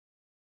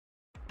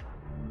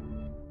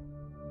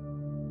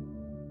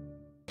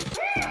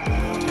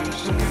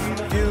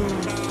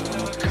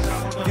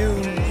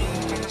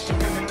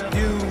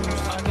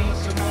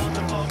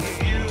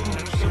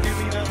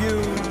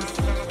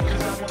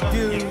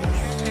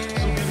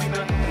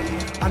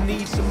I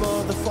need some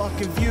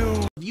motherfucking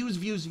views. Views,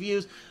 views,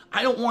 views.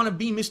 I don't want to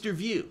be Mr.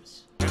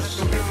 Views. Views.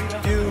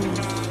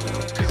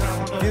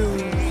 Views.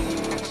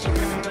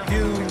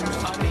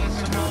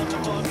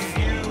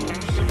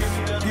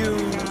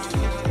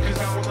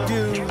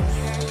 Views.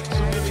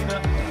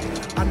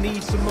 I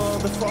need some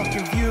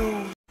motherfucking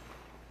views.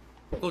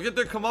 They'll get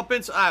their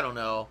comeuppance? I don't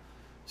know.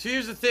 So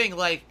here's the thing,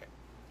 like,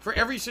 for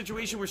every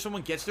situation where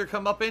someone gets their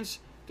comeuppance,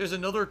 there's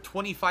another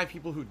 25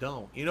 people who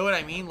don't. You know what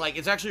I mean? Like,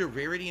 it's actually a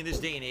rarity in this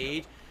day and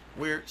age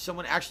where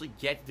someone actually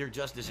gets their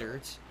just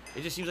desserts.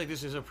 It just seems like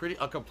this is a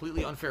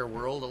completely unfair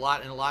world a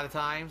lot of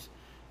times.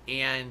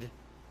 And,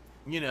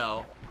 you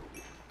know,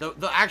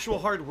 the actual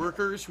hard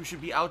workers who should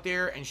be out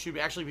there and should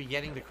actually be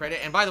getting the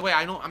credit. And by the way,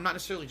 I'm not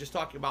necessarily just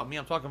talking about me.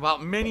 I'm talking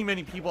about many,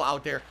 many people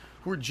out there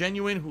who are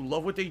genuine, who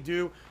love what they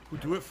do, who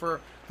do it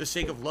for the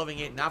sake of loving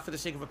it, not for the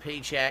sake of a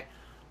paycheck.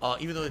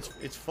 Even though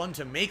it's fun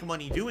to make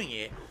money doing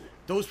it,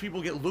 those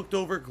people get looked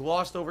over,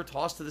 glossed over,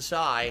 tossed to the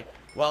side,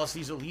 while it's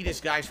these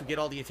elitist guys who get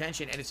all the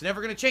attention. And it's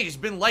never going to change. It's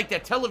been like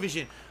that.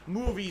 Television,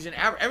 movies, and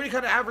every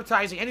kind of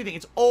advertising, anything.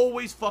 It's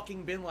always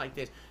fucking been like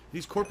this.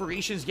 These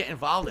corporations get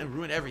involved and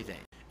ruin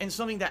everything. And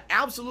something that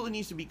absolutely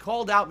needs to be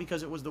called out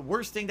because it was the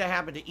worst thing that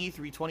happened to E3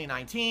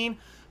 2019.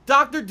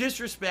 Dr.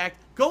 Disrespect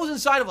goes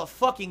inside of a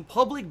fucking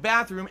public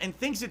bathroom and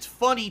thinks it's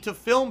funny to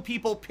film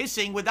people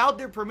pissing without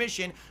their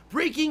permission,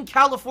 breaking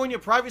California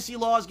privacy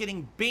laws,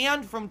 getting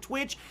banned from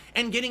Twitch,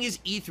 and getting his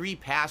E3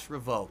 pass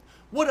revoked.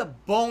 What a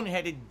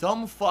boneheaded,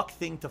 dumb fuck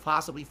thing to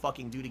possibly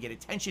fucking do to get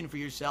attention for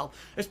yourself,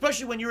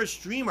 especially when you're a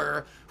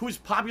streamer who's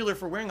popular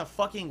for wearing a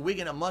fucking wig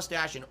and a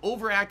mustache and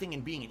overacting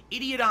and being an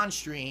idiot on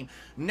stream.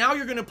 Now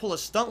you're gonna pull a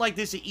stunt like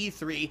this at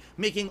E3,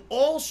 making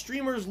all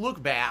streamers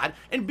look bad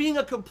and being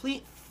a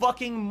complete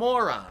fucking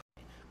moron.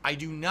 I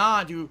do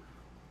not do...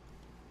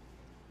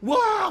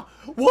 Wow!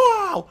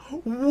 Wow!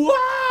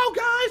 Wow,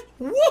 guys!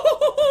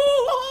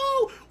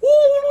 Whoa!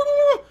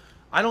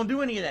 I don't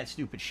do any of that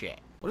stupid shit.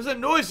 What is that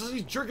noise? Is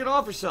he jerking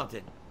off or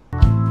something?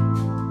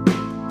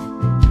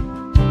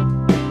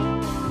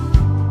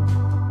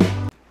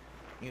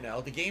 You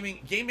know, the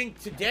gaming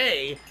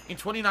today in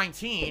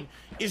 2019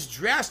 is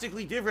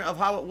drastically different of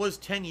how it was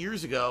 10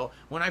 years ago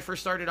when I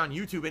first started on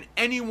YouTube and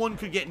anyone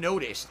could get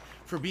noticed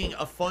for being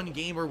a fun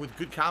gamer with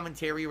good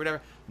commentary or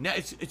whatever. Now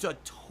it's a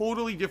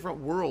totally different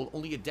world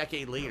only a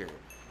decade later.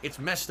 It's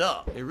messed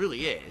up. It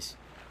really is.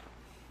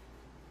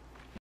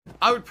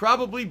 I would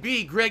probably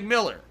be Greg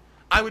Miller.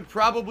 I would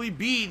probably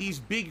be these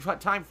big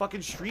time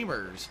fucking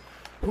streamers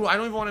who I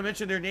don't even want to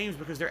mention their names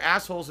because they're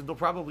assholes and they'll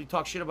probably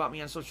talk shit about me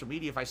on social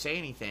media if I say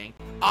anything.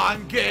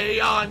 I'm gay,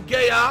 I'm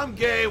gay, I'm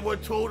gay, we're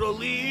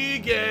totally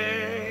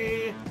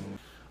gay.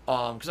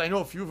 Because I know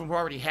a few of them who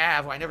already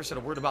have, I never said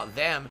a word about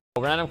them.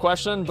 Random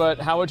question, but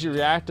how would you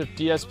react if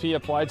DSP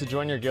applied to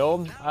join your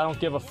guild? I don't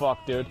give a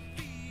fuck, dude.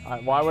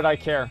 Why would I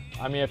care?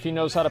 I mean, if he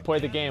knows how to play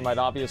the game, I'd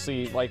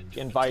obviously, like,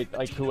 invite,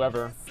 like,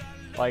 whoever.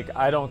 Like,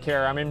 I don't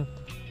care. I mean...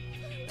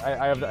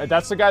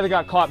 that's the guy that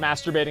got caught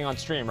masturbating on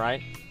stream,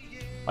 right?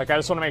 Like, I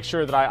just want to make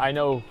sure that I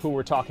know who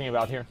we're talking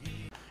about here.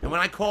 And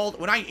when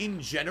I in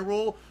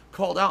general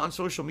called out on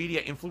social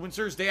media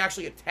influencers, they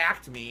actually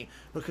attacked me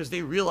because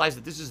they realized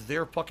that this is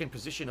their fucking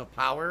position of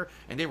power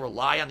and they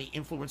rely on the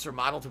influencer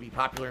model to be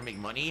popular and make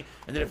money.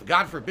 And that if,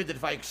 God forbid, that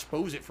if I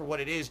expose it for what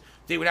it is,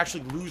 they would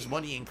actually lose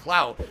money and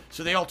clout.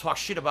 So they all talk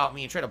shit about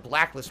me and try to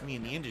blacklist me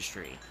in the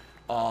industry.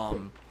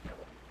 But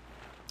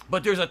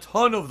there's a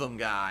ton of them,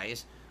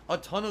 guys. A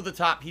ton of the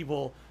top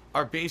people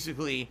are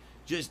basically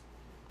just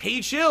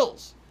paid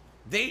shills.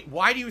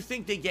 Why do you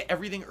think they get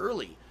everything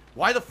early?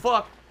 Why the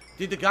fuck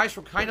did the guys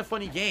from Kinda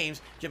Funny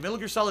Games get Metal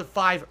Gear Solid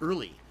 5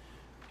 early?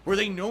 Were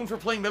they known for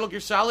playing Metal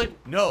Gear Solid?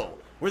 No.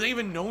 Were they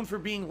even known for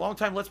being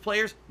longtime Let's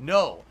Players?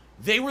 No.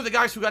 They were the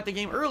guys who got the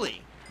game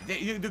early.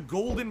 The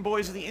golden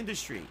boys of the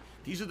industry.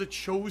 These are the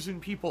chosen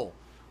people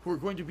who are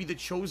going to be the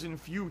chosen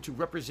few to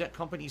represent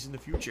companies in the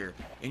future.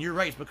 And you're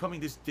right, it's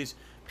becoming this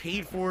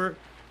paid for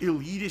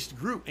elitist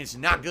group. It's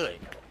not good.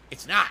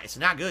 It's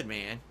not good,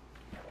 man.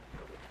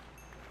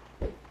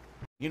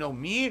 You know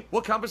me?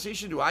 What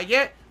compensation do I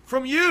get?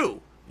 From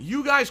you.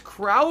 You guys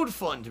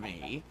crowdfund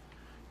me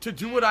to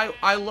do what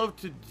I love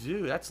to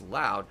do. That's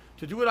loud.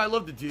 To do what I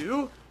love to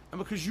do. And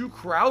because you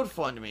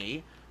crowdfund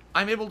me,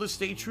 I'm able to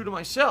stay true to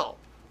myself.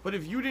 But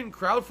if you didn't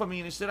crowdfund me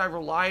and instead I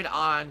relied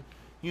on,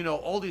 you know,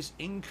 all this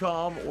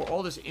income or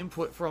all this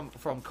input from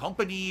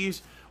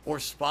companies or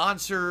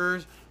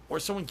sponsors or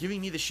someone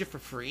giving me the shit for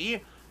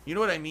free, you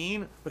know what I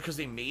mean? Because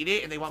they made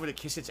it and they want me to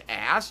kiss its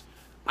ass,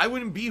 I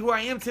wouldn't be who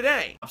I am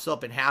today. Pops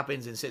up and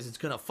happens and says it's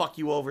gonna fuck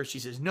you over. She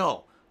says,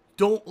 no,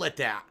 don't let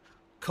that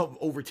come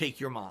overtake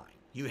your mind.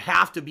 You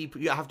have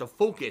to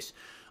focus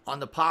on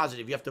the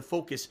positive. You have to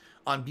focus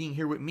on being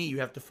here with me. You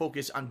have to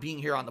focus on being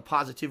here on the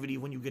positivity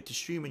when you get to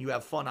stream and you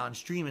have fun on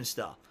stream and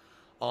stuff.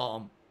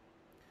 And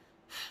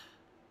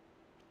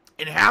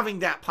having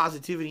that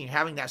positivity and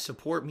having that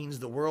support means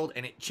the world,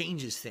 and it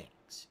changes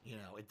things. You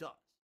know, it does.